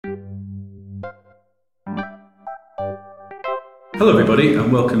Hello everybody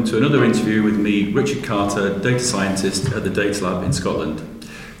and welcome to another interview with me, Richard Carter, data scientist at the Data Lab in Scotland.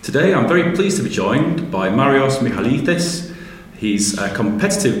 Today I'm very pleased to be joined by Marios Michailidis. He's a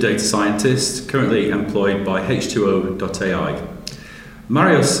competitive data scientist currently employed by H2O.ai.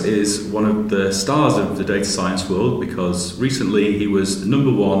 Marios is one of the stars of the data science world because recently he was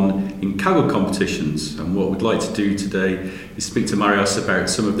number one in Kaggle competitions, and what we'd like to do today is speak to Marios about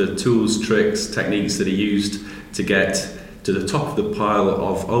some of the tools, tricks, techniques that he used to get to the top of the pile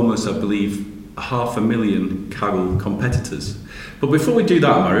of almost, I believe, 500,000 Kaggle competitors. But before we do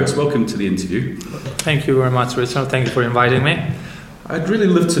that, Marios, welcome to the interview. Thank you very much, Richard. Thank you for inviting me. I'd really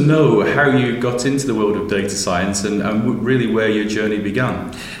love to know how you got into the world of data science and really where your journey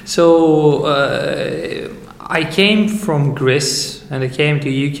began. So, I came from Greece and I came to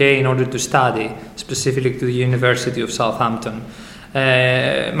UK in order to study, specifically to the University of Southampton.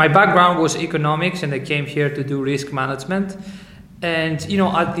 My background was economics and I came here to do risk management. And,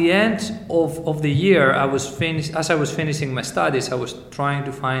 at the end of the year, as I was finishing my studies, I was trying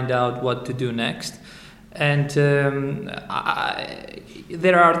to find out what to do next. And there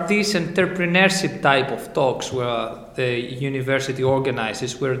are these entrepreneurship type of talks where the university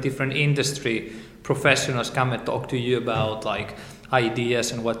organizes, where different industry professionals come and talk to you about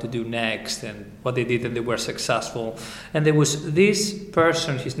ideas and what to do next and what they did and they were successful. And there was this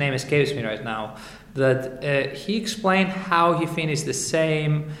person, his name escapes me right now, that he explained how he finished the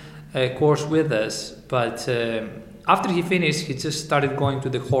same course with us, but after he finished, he just started going to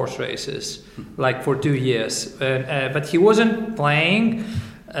the horse races, for 2 years. But he wasn't playing,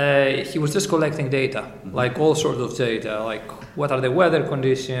 he was just collecting data, all sorts of data, what are the weather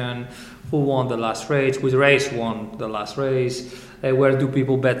conditions, who won the last race, which race won the last race, where do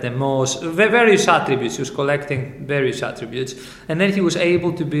people bet the most, various attributes. He was collecting various attributes. And then he was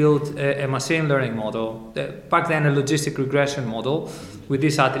able to build a machine learning model, back then a logistic regression model, with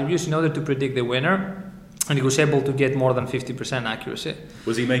these attributes in order to predict the winner. And he was able to get more than 50% accuracy.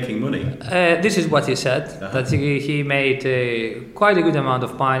 Was he making money? This is what he said, that he made quite a good amount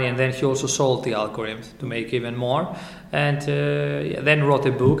of money, and then he also sold the algorithm to make even more. And then wrote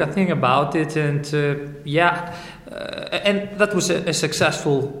a book, I think, about it. And and that was a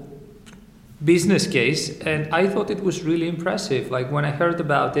successful business case. And I thought it was really impressive. When I heard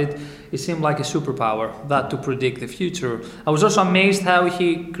about it, it seemed like a superpower, that to predict the future. I was also amazed how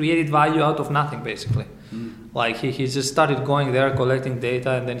he created value out of nothing, basically. He just started going there, collecting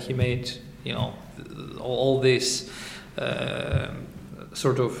data, and then he made, all this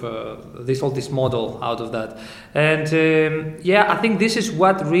all this model out of that. And I think this is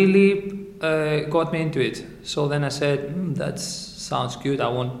what really got me into it. So then I said, that sounds good, I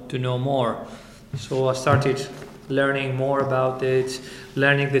want to know more. So I started learning more about it,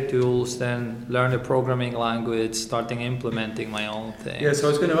 learning the tools, then learn the programming language, starting implementing my own thing. Yeah, so I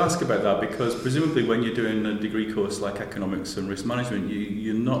was going to ask about that because presumably when you're doing a degree course like economics and risk management,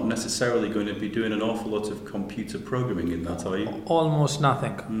 you're not necessarily going to be doing an awful lot of computer programming in that, are you? Almost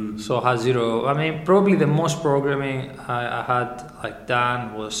nothing. So I had zero. I mean, probably the most programming I had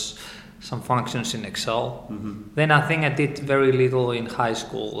done was some functions in Excel. Then I think I did very little in high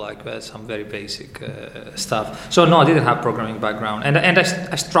school, some very basic stuff. So no, I didn't have programming background, and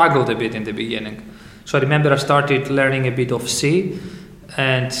I struggled a bit in the beginning. So I remember I started learning a bit of C,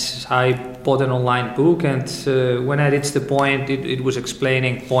 and I bought an online book, and when I reached the point it was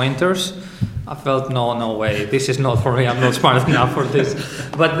explaining pointers, I felt no way, this is not for me, I'm not smart enough for this.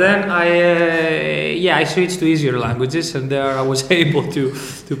 But then I switched to easier languages, and there I was able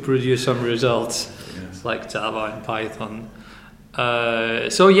to produce some results, like Java and Python.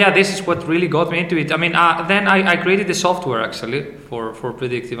 This is what really got me into it. I mean, then I created a software actually for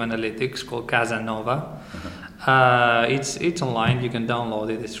predictive analytics called Casanova. It's online, you can download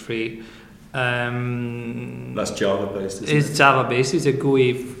it, it's free. That's Java-based, isn't it? It's Java-based, it's a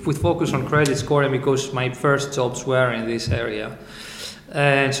GUI with focus on credit scoring because my first jobs were in this area.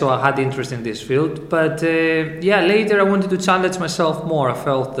 And so I had interest in this field. But later I wanted to challenge myself more. I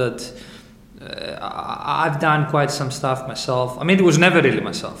felt that I've done quite some stuff myself. I mean, it was never really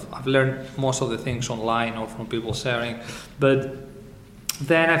myself. I've learned most of the things online or from people sharing. But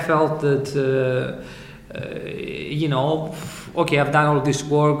then I felt that okay, I've done all this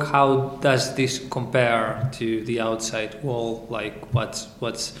work, how does this compare to the outside world?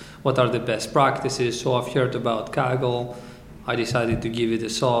 What are the best practices? So I've heard about Kaggle, I decided to give it a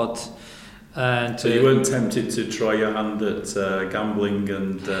shot. And so you weren't tempted to try your hand at gambling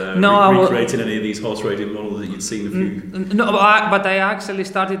and recreating any of these horse racing models that you'd seen a few? No, but I actually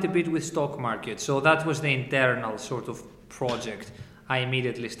started a bit with stock market, so that was the internal sort of project I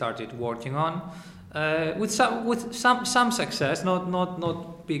immediately started working on. with some success,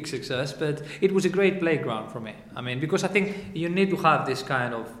 not big success, but it was a great playground for me. I mean, because I think you need to have this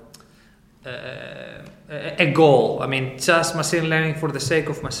kind of a goal. I mean, just machine learning for the sake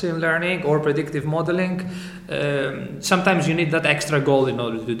of machine learning or predictive modeling. Sometimes you need that extra goal in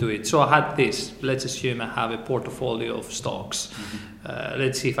order to do it. So I had this. Let's assume I have a portfolio of stocks.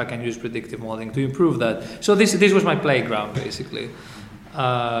 Let's see if I can use predictive modeling to improve that. So this was my playground, basically.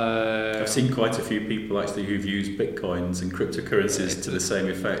 I've seen quite a few people actually who've used bitcoins and cryptocurrencies to the same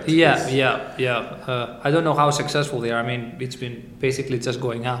effect. Yeah. I don't know how successful they are. I mean, it's been basically just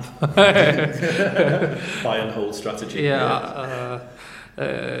going up. Buy and hold strategy.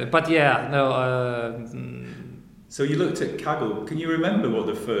 But yeah, no. So you looked at Kaggle. Can you remember what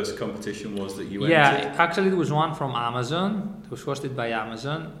the first competition was that you entered? Yeah, actually it was one from Amazon. It was hosted by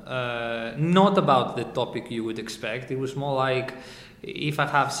Amazon. Not about the topic you would expect. It was more like if I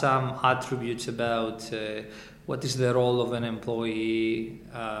have some attributes about what is the role of an employee,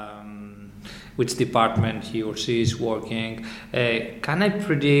 which department he or she is working, can I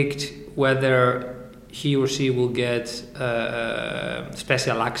predict whether he or she will get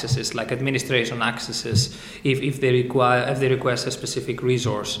special accesses, like administration accesses, if they request a specific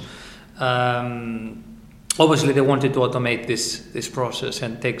resource. Obviously, they wanted to automate this process,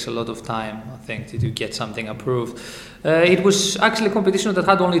 and it takes a lot of time, I think, to get something approved. It was actually a competition that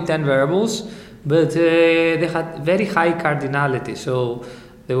had only 10 variables, but they had very high cardinality. So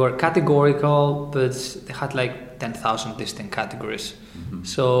they were categorical, but they had like 10,000 distinct categories. Mm-hmm.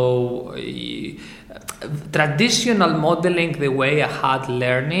 So traditional modeling, the way I had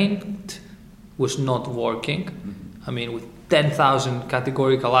learning, was not working. Mm-hmm. I mean, with 10,000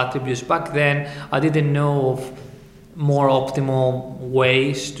 categorical attributes back then, I didn't know of more optimal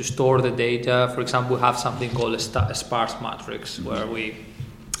ways to store the data. For example, we have something called a sparse matrix, mm-hmm. where we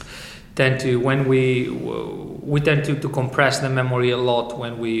tend to, when we tend to compress the memory a lot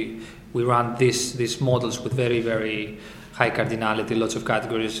when we run these models with very, very high cardinality, lots of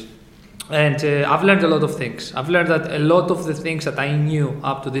categories. And I've learned a lot of things. I've learned that a lot of the things that I knew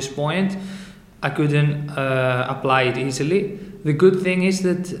up to this point, I couldn't apply it easily. The good thing is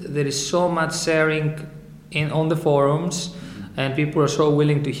that there is so much sharing on the forums, and people are so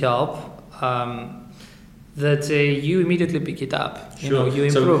willing to help that you immediately pick it up. Sure. You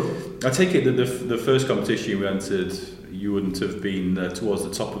improve. So I take it that the first competition you entered, you wouldn't have been towards the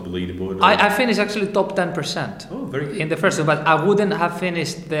top of the leaderboard. I finished actually top 10%. Oh, very good. In the first one, but I wouldn't have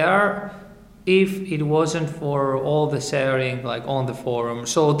finished there if it wasn't for all the sharing like on the forum.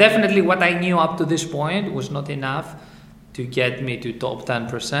 So definitely what I knew up to this point was not enough to get me to top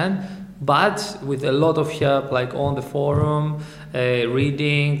 10%, but with a lot of help like on the forum,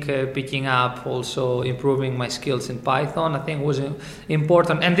 reading, picking up, also improving my skills in Python, I think was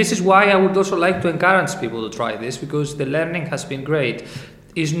important. And this is why I would also like to encourage people to try this, because the learning has been great.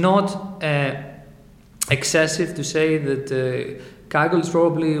 It's not excessive to say that Kaggle is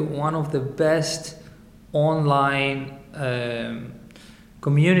probably one of the best online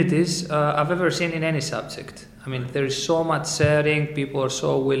communities I've ever seen in any subject. I mean, there is so much sharing, people are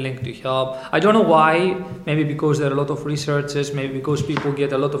so willing to help. I don't know why, maybe because there are a lot of researchers, maybe because people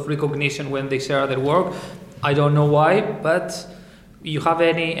get a lot of recognition when they share their work. I don't know why, but you have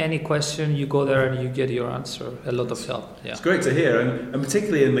any question, you go there and you get your answer. A lot of help. Yeah. It's great to hear, and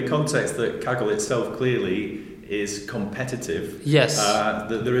particularly in the context that Kaggle itself clearly is competitive. Yes.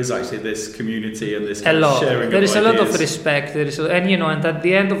 There is actually this community and this kind of sharing there of is ideas. A lot of respect. And at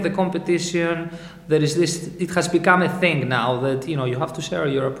the end of the competition, there is this. It has become a thing now that you have to share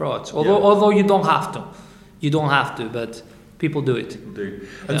your approach. Although you don't have to, but people do it. People do.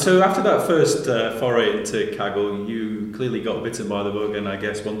 And so after that first foray into Kaggle, you clearly got bitten by the bug and I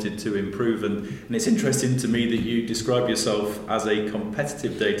guess wanted to improve. And it's interesting to me that you describe yourself as a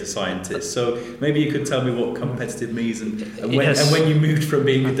competitive data scientist. So maybe you could tell me what competitive means and when you moved from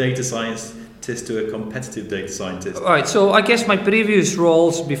being a data scientist to a competitive data scientist. All right, so I guess my previous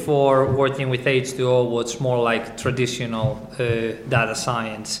roles before working with H2O was more like traditional data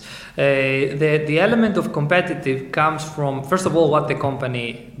science. The element of competitive comes from, first of all, what the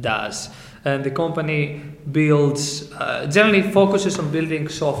company does. And the company builds, generally focuses on building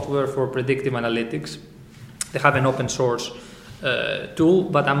software for predictive analytics. They have an open source tool,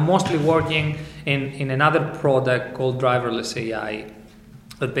 but I'm mostly working in another product called driverless AI,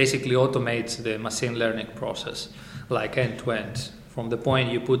 that basically automates the machine learning process, like end-to-end, from the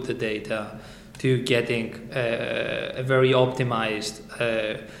point you put the data to getting a very optimized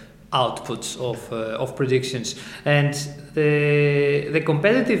outputs of predictions. And the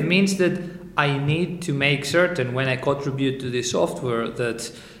competitive means that I need to make certain when I contribute to the software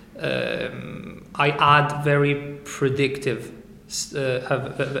that I add very predictive,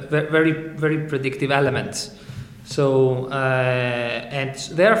 very predictive elements. So and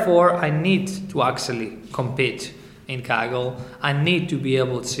therefore I need to actually compete in Kaggle. I need to be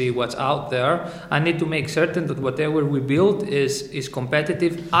able to see what's out there. I need to make certain that whatever we build is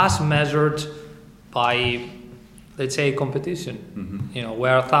competitive as measured by, let's say, competition. Mm-hmm.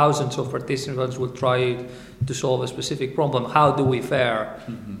 Where thousands of participants will try to solve a specific problem. How do we fare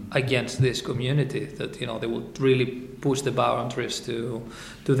against this community that they will really push the boundaries to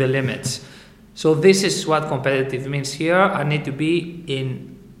the limits? So this is what competitive means here. I need to be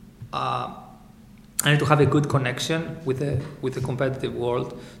in. I need to have a good connection with the competitive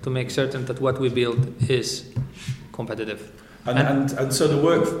world to make certain that what we build is competitive. And so the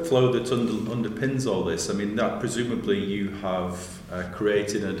workflow that underpins all this, I mean, that presumably you have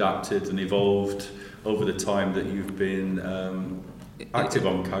created and adapted and evolved over the time that you've been active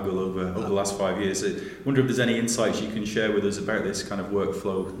on Kaggle over the last 5 years. I wonder if there's any insights you can share with us about this kind of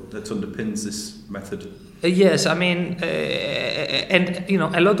workflow that underpins this method. Yes, I mean,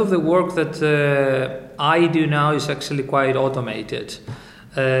 and a lot of the work that I do now is actually quite automated.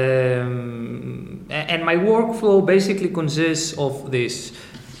 And my workflow basically consists of this.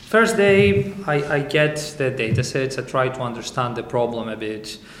 First day, I get the data sets, I try to understand the problem a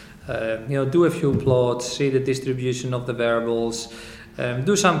bit, do a few plots, see the distribution of the variables,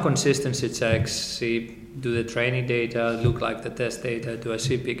 do some consistency checks, do the training data look like the test data, do I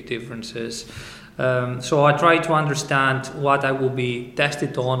see big differences? So I try to understand what I will be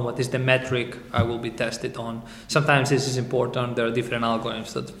tested on, what is the metric I will be tested on. Sometimes this is important. There are different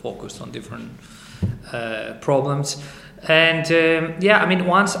algorithms that focus on different problems. And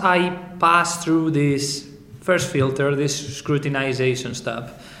once I pass through this first filter, this scrutinization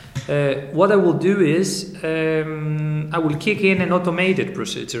step, what I will do is I will kick in an automated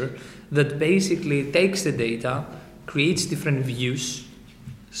procedure that basically takes the data, creates different views,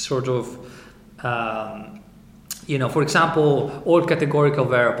 sort of for example, all categorical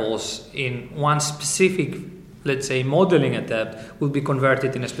variables in one specific, let's say, modeling attempt will be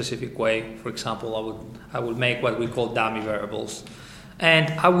converted in a specific way. For example, I will make what we call dummy variables.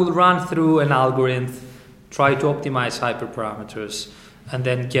 And I will run through an algorithm, try to optimize hyperparameters, and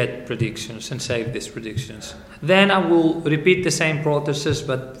then get predictions and save these predictions. Then I will repeat the same processes,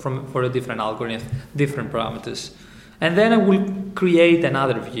 but for a different algorithm, different parameters. And then I will create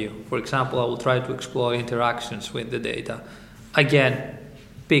another view. For example, I will try to explore interactions with the data. Again,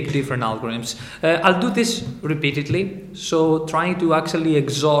 pick different algorithms. I'll do this repeatedly, so trying to actually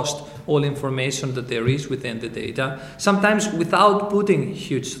exhaust all information that there is within the data, sometimes without putting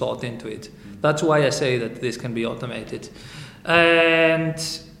huge thought into it. That's why I say that this can be automated.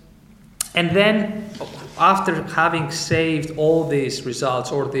 And then, after having saved all these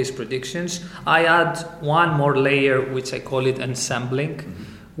results or these predictions, I add one more layer, which I call it ensembling,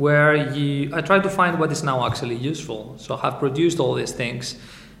 where I try to find what is now actually useful. So I have produced all these things,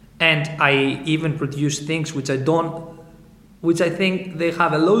 and I even produce things which I think they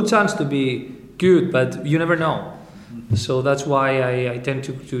have a low chance to be good, but you never know. So that's why I tend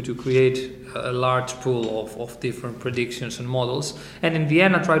to create a large pool of different predictions and models, and in the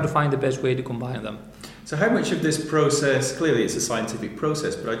end I try to find the best way to combine them. So how much of this process, clearly it's a scientific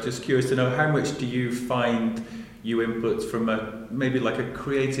process, but I'm just curious to know how much do you find you input from maybe like a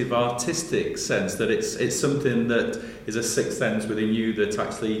creative artistic sense, that it's something that is a sixth sense within you that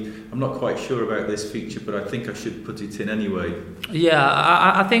actually I'm not quite sure about this feature, but I think I should put it in anyway?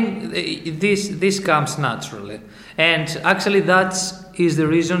 Yeah, I think this comes naturally, and actually that is the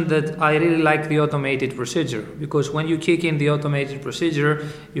reason that I really like the automated procedure, because when you kick in the automated procedure,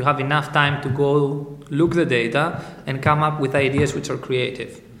 you have enough time to go look the data and come up with ideas which are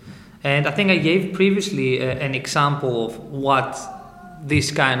creative. And I think I gave previously an example of what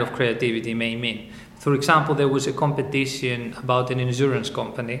this kind of creativity may mean. For example, there was a competition about an insurance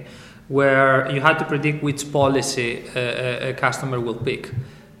company where you had to predict which policy a customer will pick.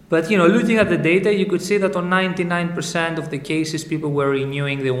 But looking at the data, you could see that on 99% of the cases, people were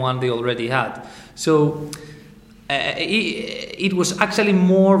renewing the one they already had. So it was actually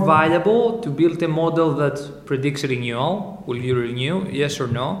more valuable to build a model that predicts renewal. Will you renew? Yes or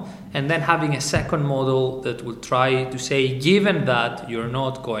no? And then having a second model that will try to say, given that you're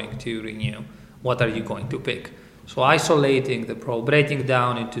not going to renew, what are you going to pick? So isolating the problem, breaking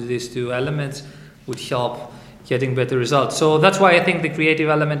down into these two elements would help getting better results. So that's why I think the creative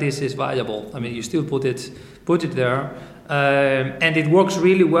element is valuable. I mean, you still put it there, and it works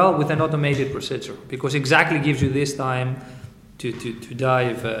really well with an automated procedure, because exactly gives you this time to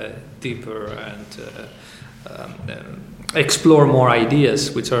dive deeper and explore more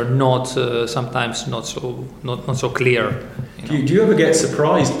ideas, which are not sometimes not so clear. Do you ever get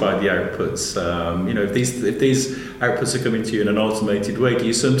surprised by the outputs? If these outputs are coming to you in an automated way, do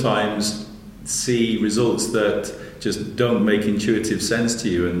you sometimes see results that just don't make intuitive sense to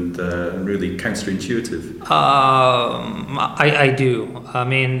you and really counterintuitive? I do. I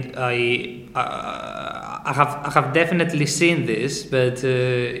mean, I have definitely seen this, but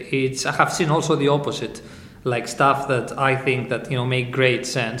I have seen also the opposite, like stuff that I think that make great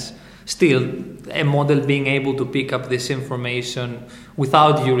sense. Still, a model being able to pick up this information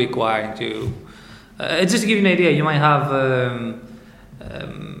without you requiring to. Just to give you an idea, you might have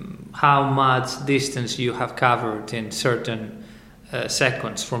how much distance you have covered in certain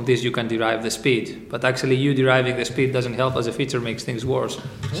seconds. From this, you can derive the speed. But actually, you deriving the speed doesn't help, as a feature makes things worse.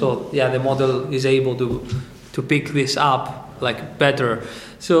 So yeah, the model is able to pick this up like better.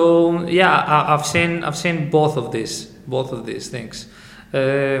 So yeah, I've seen both of these things.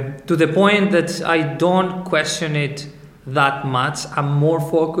 To the point that I don't question it that much. I'm more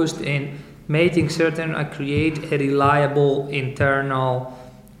focused in making certain I create a reliable internal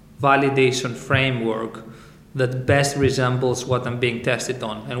validation framework that best resembles what I'm being tested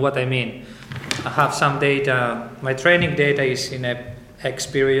on. And what I mean, I have some data, my training data is in a X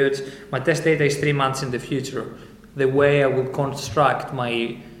period, my test data is 3 months in the future. The way I will construct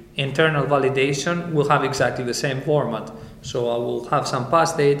my internal validation will have exactly the same format. So I will have some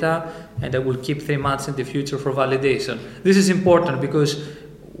past data and I will keep 3 months in the future for validation. This is important because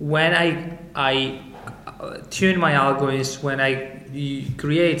when I tune my algorithms, when I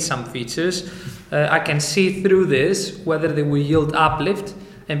create some features, I can see through this whether they will yield uplift,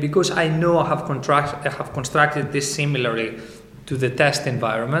 and because I know I have constructed this similarly to the test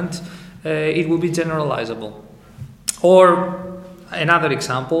environment, it will be generalizable. Or another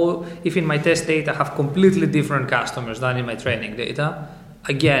example, if in my test data I have completely different customers than in my training data,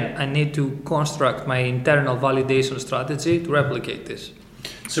 again, I need to construct my internal validation strategy to replicate this.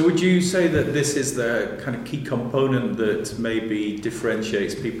 So would you say that this is the kind of key component that maybe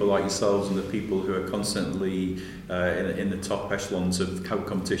differentiates people like yourselves and the people who are constantly in the top echelons of Kaggle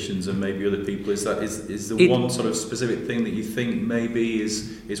competitions and maybe other people? Is the one sort of specific thing that you think maybe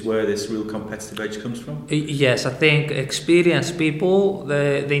is where this real competitive edge comes from? Yes, I think experienced people,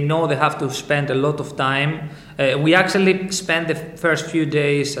 they know they have to spend a lot of time. We actually spend the first few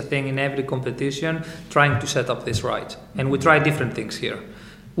days, I think, in every competition trying to set up this right. And we try different things here.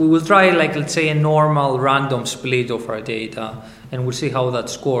 We will try, let's say, a normal random split of our data, and we'll see how that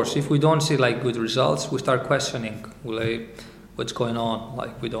scores. If we don't see good results, we start questioning, what's going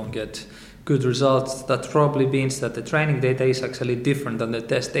on? We don't get good results. That probably means that the training data is actually different than the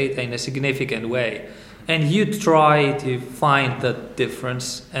test data in a significant way. And you try to find that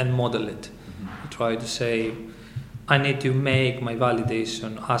difference and model it. You try to say, I need to make my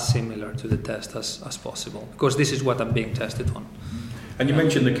validation as similar to the test as possible, because this is what I'm being tested on. And you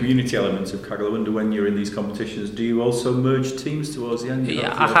mentioned the community elements of Kaggle. I wonder, when you're in these competitions, do you also merge teams towards the end?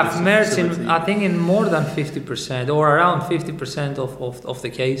 Yeah, I have merged in more than 50% or around 50% of the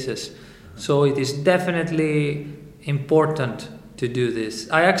cases. So it is definitely important to do this.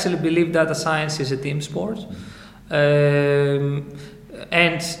 I actually believe data science is a team sport. And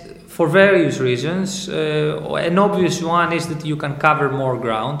for various reasons. An obvious one is that you can cover more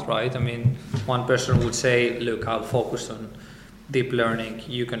ground, right? I mean, one person would say, look, I'll focus on deep learning,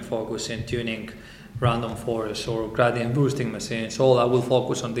 you can focus in tuning random forests or gradient boosting machines, I will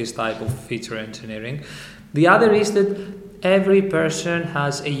focus on this type of feature engineering. The other is that every person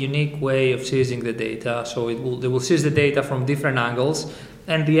has a unique way of seizing the data, so they will seize the data from different angles,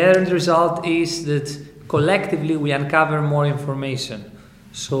 and the end result is that collectively we uncover more information.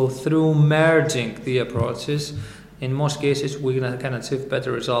 So through merging the approaches, in most cases, we can achieve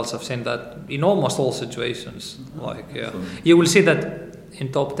better results. I've seen that in almost all situations. You will see that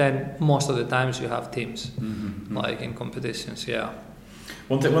in top 10, most of the times you have teams, in competitions. Yeah.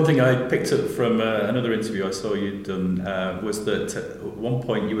 One thing I picked up from another interview I saw you'd done was that at one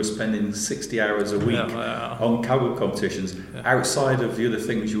point you were spending 60 hours a week on Kaggle competitions outside of the other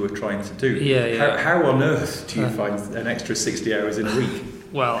things you were trying to do. How on earth do you find an extra 60 hours in a week?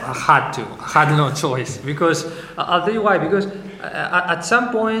 Well, I had no choice, because I'll tell you why. Because at some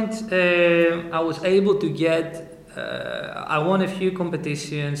point I was able to get, I won a few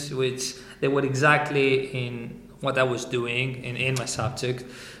competitions which they were exactly in what I was doing in my subject,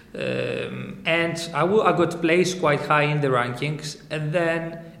 and I got placed quite high in the rankings, and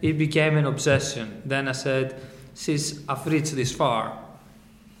then it became an obsession. Then I said, since I've reached this far,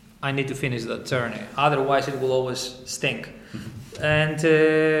 I need to finish that journey, otherwise it will always stink. And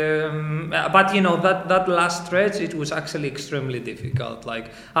but that last stretch, it was actually extremely difficult.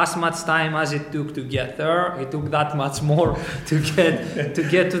 Like as much time as it took to get there, it took that much more to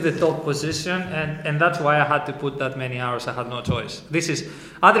get to the top position, and that's why I had to put that many hours. I had no choice.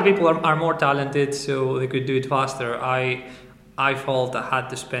 Other people are more talented, so they could do it faster. I felt I had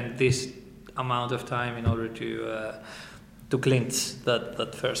to spend this amount of time in order to clinch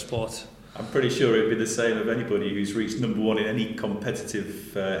that first spot. I'm pretty sure it'd be the same of anybody who's reached number one in any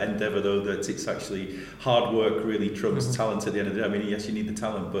competitive endeavour, though, that it's actually hard work really trumps talent at the end of the day. I mean, yes, you need the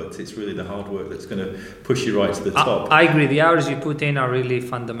talent, but it's really the hard work that's going to push you right to the top. I agree. The hours you put in are really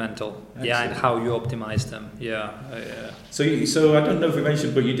fundamental. Excellent. Yeah, and how you optimize them. Yeah. So I don't know if we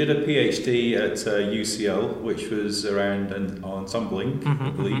mentioned, but you did a PhD at UCL, which was around ensembling, I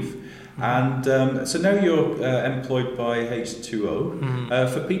believe. And so now you're employed by H2O.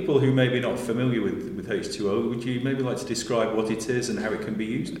 For people who may be not familiar with H2O, would you maybe like to describe what it is and how it can be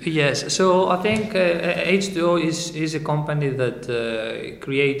used? Yes, so I think H2O is a company that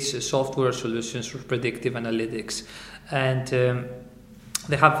creates software solutions for predictive analytics. And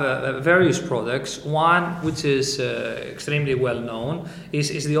they have various products. One, which is extremely well known,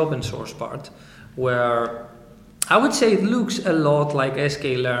 is the open source part, where I would say it looks a lot like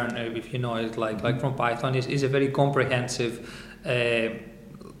sklearn, if you know it, like from Python. Is a very comprehensive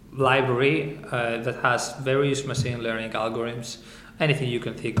library that has various machine learning algorithms, anything you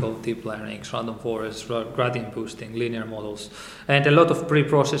can think of, deep learning, random forests, gradient boosting, linear models, and a lot of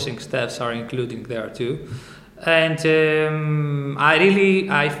pre-processing steps are including there too. And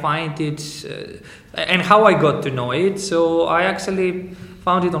I find it, and how I got to know it, so I actually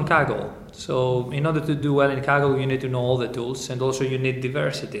found it on Kaggle. So in order to do well in Kaggle, you need to know all the tools, and also you need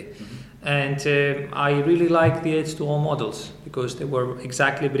diversity. And I really like the H2O models because they were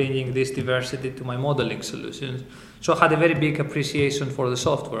exactly bringing this diversity to my modeling solutions. So I had a very big appreciation for the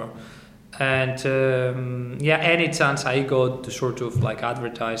software. And any chance I got to sort of like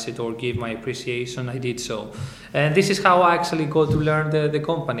advertise it or give my appreciation, I did so. And this is how I actually got to learn the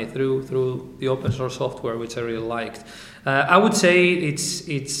company through the open source software, which I really liked. I would say it's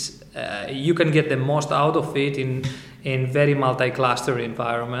you can get the most out of it in very multi-cluster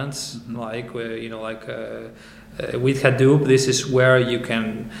environments, like where with Hadoop. This is where you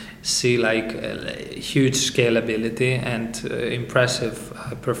can see like huge scalability and impressive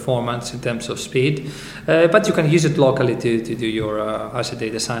performance in terms of speed. But you can use it locally to do your as a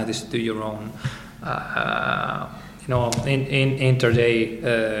data scientist, to do your own inter-day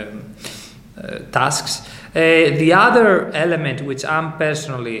tasks. The other element which I'm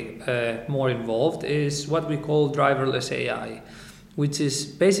personally more involved is what we call driverless AI, which is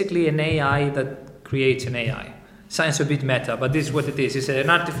basically an AI that creates an AI. Sounds a bit meta, but this is what it is. It's an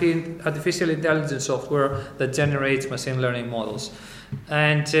artificial intelligence software that generates machine learning models.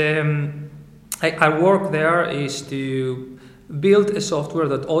 And our work there is to build a software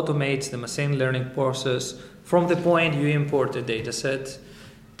that automates the machine learning process from the point you import a data set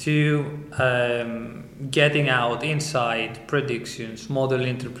to getting out insight, predictions, model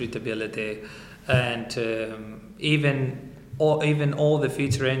interpretability, and even all the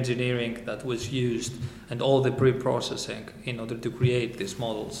feature engineering that was used and all the pre-processing in order to create these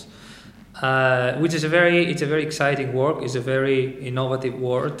models, which is a very exciting work. It's a very innovative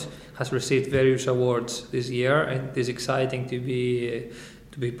work. Has received various awards this year, and it is exciting to be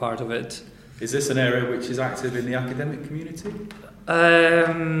part of it. Is this an area which is active in the academic community?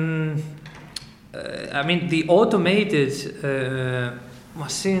 I mean, the automated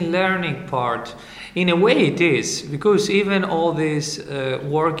machine learning part, in a way it is, because even all this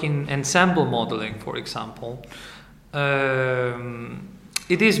work in ensemble modeling, for example,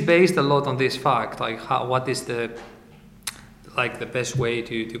 it is based a lot on this fact, like what is the best way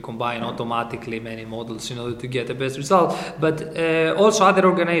to combine automatically many models in order to get the best result. But also other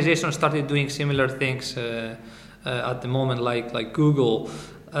organizations started doing similar things at the moment, like Google.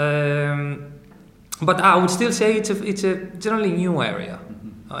 But I would still say it's a generally new area.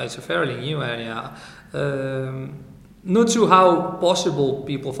 It's a fairly new area. Not sure how possible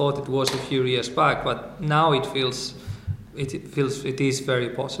people thought it was a few years back, but now it is very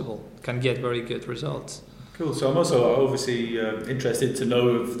possible. Can get very good results. Cool. So I'm also obviously interested to know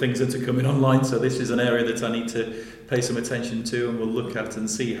of things that are coming online. So this is an area that I need to pay some attention to, and we'll look at and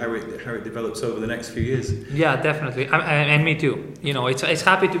see how it develops over the next few years. Yeah, definitely, and me too. It's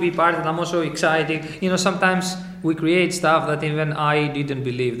happy to be part, and I'm also excited. Sometimes we create stuff that even I didn't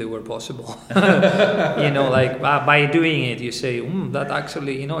believe they were possible. Like by doing it, you say, that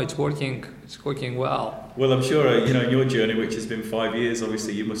actually, it's working well. Well, I'm sure, your journey, which has been 5 years,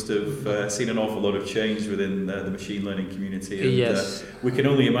 obviously you must have seen an awful lot of change within the machine learning community. And, yes. We can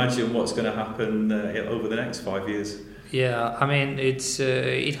only imagine what's going to happen over the next 5 years. Yeah, I mean,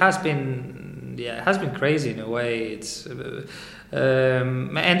 it has been crazy in a way. It's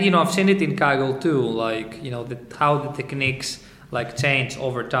and I've seen it in Kaggle too. Like how the techniques like change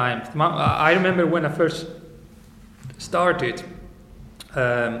over time. I remember when I first started,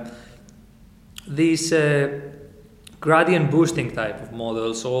 these gradient boosting type of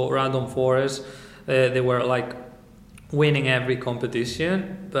models or random forests, they were like winning every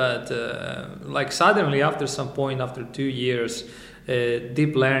competition, but suddenly after some point, after 2 years,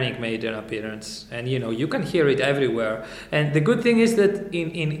 deep learning made an appearance, and you can hear it everywhere. And the good thing is that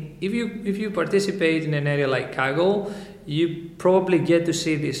if you participate in an area like Kaggle, you probably get to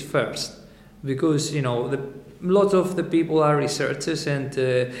see this first, because lots of the people are researchers, and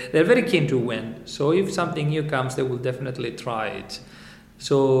they're very keen to win. So if something new comes, they will definitely try it.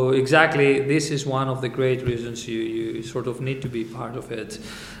 So exactly, this is one of the great reasons you sort of need to be part of it.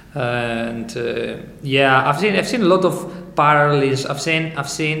 And I've seen a lot of parallels. I've seen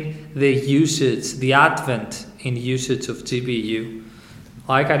the usage, the advent in usage of GPU.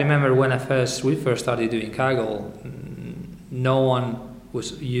 Like I remember when we first started doing Kaggle, no one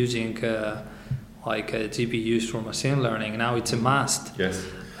was using GPUs for machine learning. Now it's a must. Yes.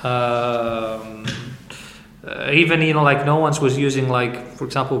 Even no one was using for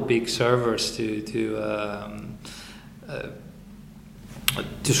example big servers to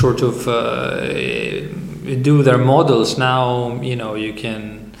sort of do their models. Now you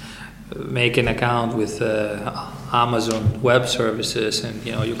can make an account with Amazon Web Services, and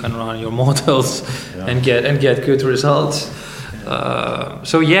you can run your models and get good results. The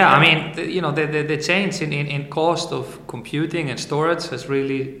change in cost of computing and storage has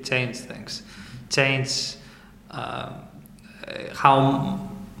really changed things. How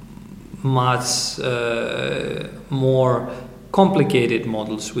much more complicated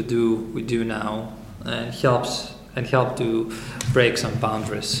models we do now, and help to break some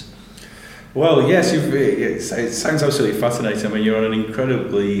boundaries. Well, yes, it sounds absolutely fascinating. I mean, you're on an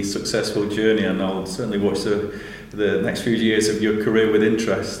incredibly successful journey, and I'll certainly watch the next few years of your career with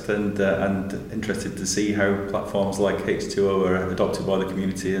interest, and interested to see how platforms like H2O are adopted by the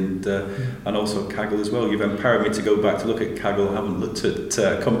community, and also Kaggle as well. You've empowered me to go back to look at Kaggle. I haven't looked at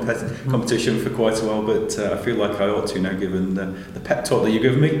competition for quite a while, but I feel like I ought to now, given the pep talk that you've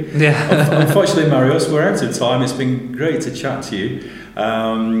given me. Yeah. Unfortunately, Marios, we're out of time. It's been great to chat to you.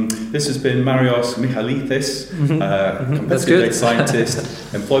 This has been Marios Michailidis, competitive data scientist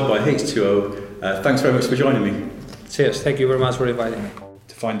employed by H2O. Thanks very much for joining me. Cheers. Thank you very much for inviting me.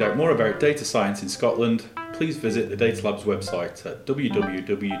 To find out more about data science in Scotland, please visit the Data Lab's website at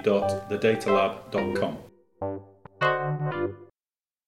www.thedatalab.com.